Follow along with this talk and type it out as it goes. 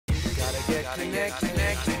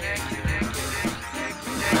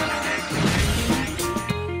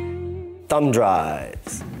Thumb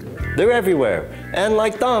drives. They're everywhere, and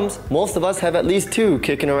like thumbs, most of us have at least two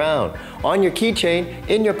kicking around. On your keychain,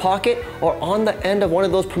 in your pocket, or on the end of one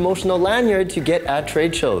of those promotional lanyards you get at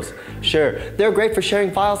trade shows. Sure, they're great for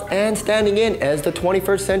sharing files and standing in as the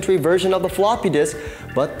 21st century version of the floppy disk,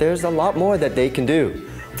 but there's a lot more that they can do.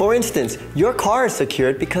 For instance, your car is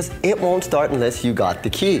secured because it won't start unless you got the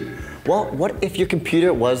key. Well, what if your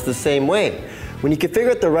computer was the same way? When you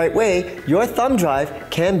configure it the right way, your thumb drive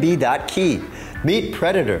can be that key. Meet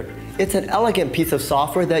Predator. It's an elegant piece of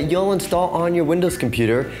software that you'll install on your Windows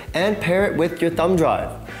computer and pair it with your thumb drive.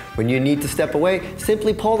 When you need to step away,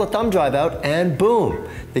 simply pull the thumb drive out and boom!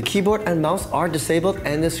 The keyboard and mouse are disabled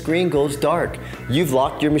and the screen goes dark. You've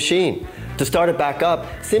locked your machine. To start it back up,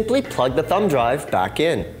 simply plug the thumb drive back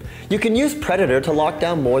in. You can use Predator to lock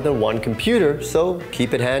down more than one computer, so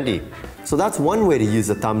keep it handy. So that's one way to use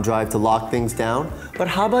a thumb drive to lock things down, but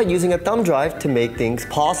how about using a thumb drive to make things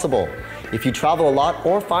possible? If you travel a lot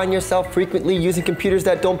or find yourself frequently using computers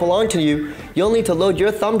that don't belong to you, you'll need to load your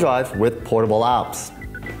thumb drive with portable apps.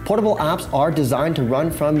 Portable apps are designed to run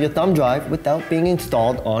from your thumb drive without being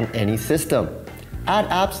installed on any system. Add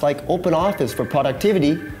apps like OpenOffice for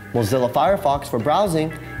productivity, Mozilla Firefox for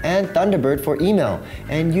browsing, and Thunderbird for email,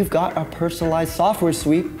 and you've got a personalized software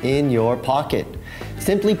suite in your pocket.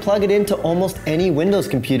 Simply plug it into almost any Windows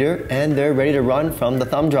computer and they're ready to run from the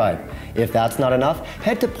thumb drive. If that's not enough,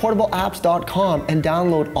 head to portableapps.com and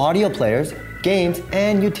download audio players, games,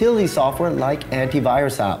 and utility software like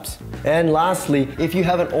antivirus apps. And lastly, if you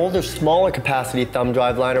have an older, smaller capacity thumb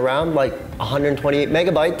drive lying around, like 128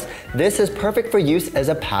 megabytes, this is perfect for use as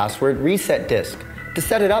a password reset disk. To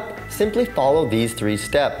set it up, simply follow these 3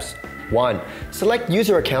 steps. 1. Select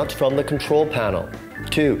user accounts from the control panel.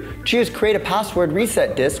 2. Choose Create a Password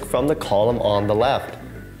Reset Disk from the column on the left.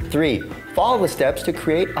 3. Follow the steps to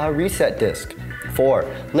create a reset disk. 4.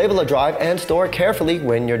 Label a drive and store it carefully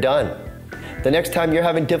when you're done. The next time you're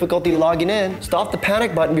having difficulty logging in, stop the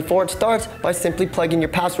panic button before it starts by simply plugging your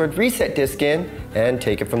password reset disk in and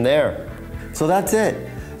take it from there. So that's it.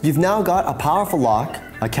 You've now got a powerful lock,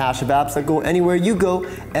 a cache of apps that go anywhere you go,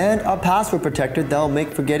 and a password protector that'll make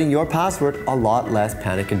forgetting your password a lot less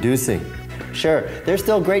panic-inducing. Sure, there's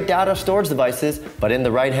still great data storage devices, but in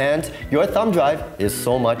the right hands, your thumb drive is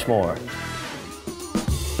so much more.